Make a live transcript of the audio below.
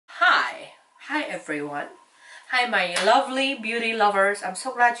Hi everyone. Hi my lovely beauty lovers. I'm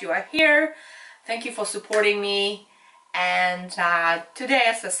so glad you are here. Thank you for supporting me. And today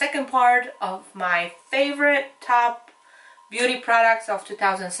is the second part of my favorite top beauty products of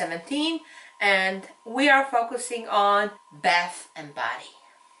 2017. And we are focusing on bath and body.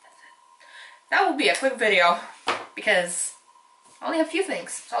 That will be a quick video because I only have a few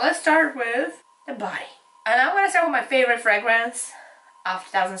things. So let's start with the body. And I'm going to start with my favorite fragrance of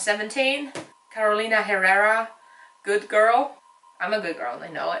 2017. Carolina Herrera, Good Girl. I'm a good girl, I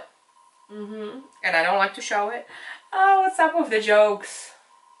know it. And I don't like to show it. Oh, what's up with the jokes?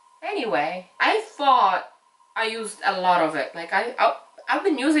 Anyway, I thought I used a lot of it. Like I've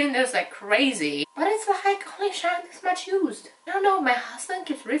been using this like crazy, but it's like only not this much used. I don't know, my husband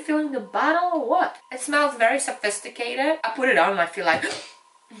keeps refilling the bottle or what? It smells very sophisticated. I put it on and I feel like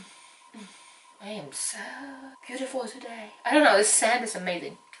I am so beautiful today. I don't know, this scent is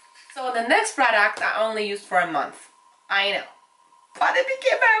amazing. So the next product I only used for a month. I know. But it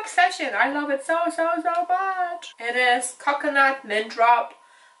became my obsession. I love it so much. It is Coconut Mint Drop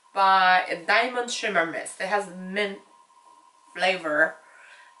by Diamond Shimmer Mist. It has mint flavor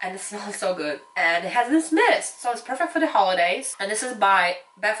and it smells so good. And it has this mist, so it's perfect for the holidays. And this is by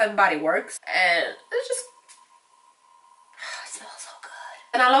Bath and Body Works. And it's just... it smells so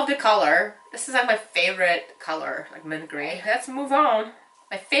good. And I love the color. This is like my favorite color, like mint green. Let's move on.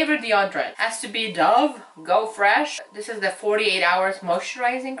 My favorite deodorant has to be Dove Go Fresh. This is the 48 hours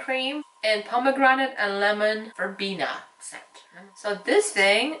moisturizing cream in pomegranate and lemon verbena scent. So this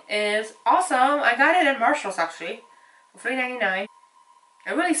thing is awesome. I got it at Marshall's actually for $3.99.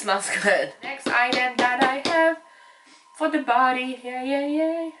 It really smells good. Next item that I have for the body,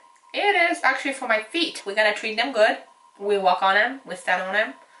 it is actually for my feet. We're gonna treat them good. We walk on them, we stand on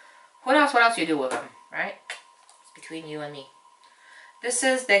them. Who knows what else you do with them, right? It's between you and me. This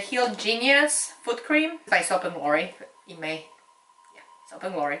is the Heal Genius Foot Cream by Soap & Glory. You may, Soap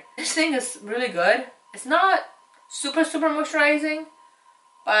 & Glory. This thing is really good. It's not super moisturizing,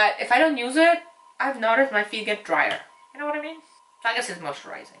 but if I don't use it, I've noticed my feet get drier. You know what I mean? So I guess it's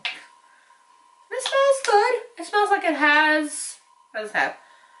moisturizing. It smells good. It smells like it has, what does it have?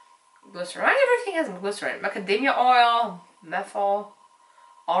 Glycerin. Everything has glycerin. Macadamia oil, methyl,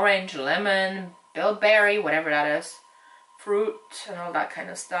 orange, lemon, bilberry, whatever that is. Fruit and all that kind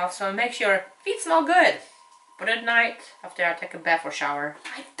of stuff, so it makes your feet smell good. Put it at night after I take a bath or shower.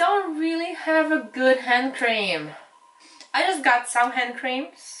 I don't really have a good hand cream. I just got some hand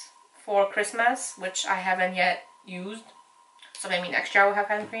creams for Christmas, which I haven't yet used, so maybe next year I will have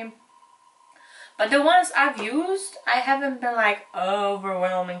hand cream. But the ones I've used, I haven't been like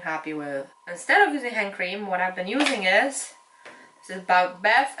overwhelming happy with. Instead of using hand cream, what I've been using is, this is about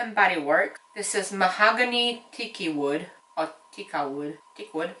Bath and Body Works. This is Mahogany Teakwood. Teakwood.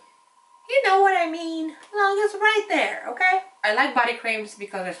 You know what I mean. Long as right there, okay? I like body creams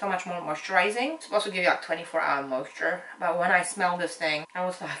because they're so much more moisturizing. It's supposed to give you like 24-hour moisture. But when I smelled this thing, I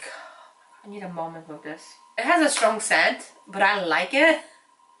was like, I need a moment with this. It has a strong scent, but I like it.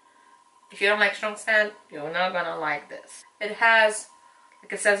 If you don't like strong scent, you're not gonna like this. It has,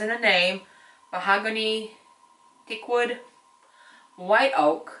 like it says in the name, mahogany, teakwood, white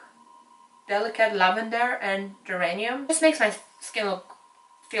oak, delicate lavender and geranium. This makes my skin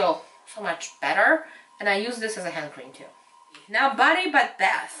feel so much better, and I use this as a hand cream too. Now body but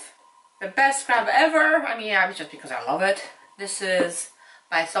bath. The best scrub ever. I mean, just because I love it. This is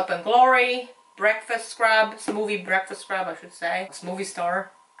by Soap & Glory breakfast scrub, smoothie breakfast scrub I should say. Smoothie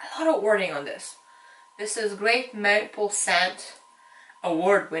store. A lot of wording on this. This is Great Maple Scent,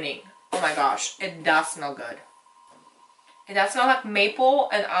 award winning. Oh my gosh, it does smell good. It does smell like maple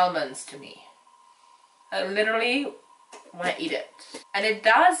and almonds to me. I literally want to eat it. And it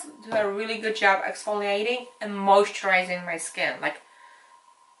does do a really good job exfoliating and moisturizing my skin. Like,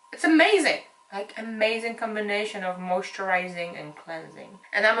 it's amazing. Like, amazing combination of moisturizing and cleansing.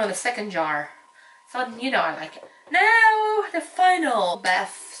 And I'm on the second jar. So, you know, I like it. Now, the final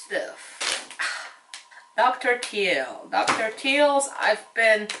bath stuff. Dr. Teal. Dr. Teal's I've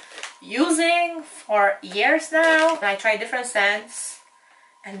been using for years now. I try different scents,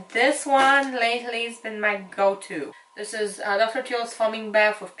 and this one lately has been my go-to. This is Dr. Teal's foaming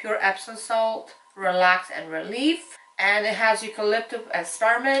bath with pure Epsom salt, relax and relief, and it has eucalyptus and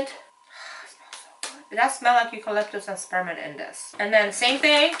spearmint. It smells so good. It does smell like eucalyptus and spearmint in this. And then same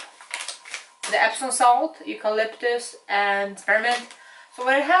thing, the Epsom salt, eucalyptus and spearmint. So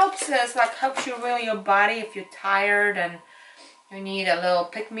what it helps is like helps you really your body if you're tired and you need a little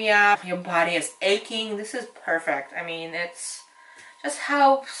pick-me-up, your body is aching. This is perfect. I mean, it's just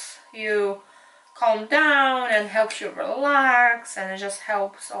helps you calm down and helps you relax, and it just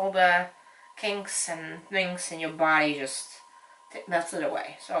helps all the kinks and things in your body, just melts it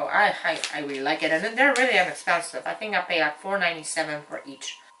away. So I really like it, and they're really inexpensive. I think I pay like $4.97 for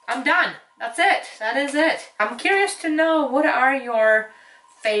each. I'm done. That's it. That is it. I'm curious to know, what are your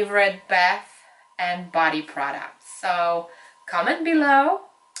favorite bath and body products? So comment below,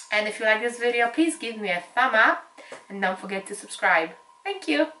 and if you like this video, please give me a thumb up and don't forget to subscribe. Thank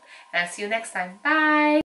you, and I'll see you next time. Bye.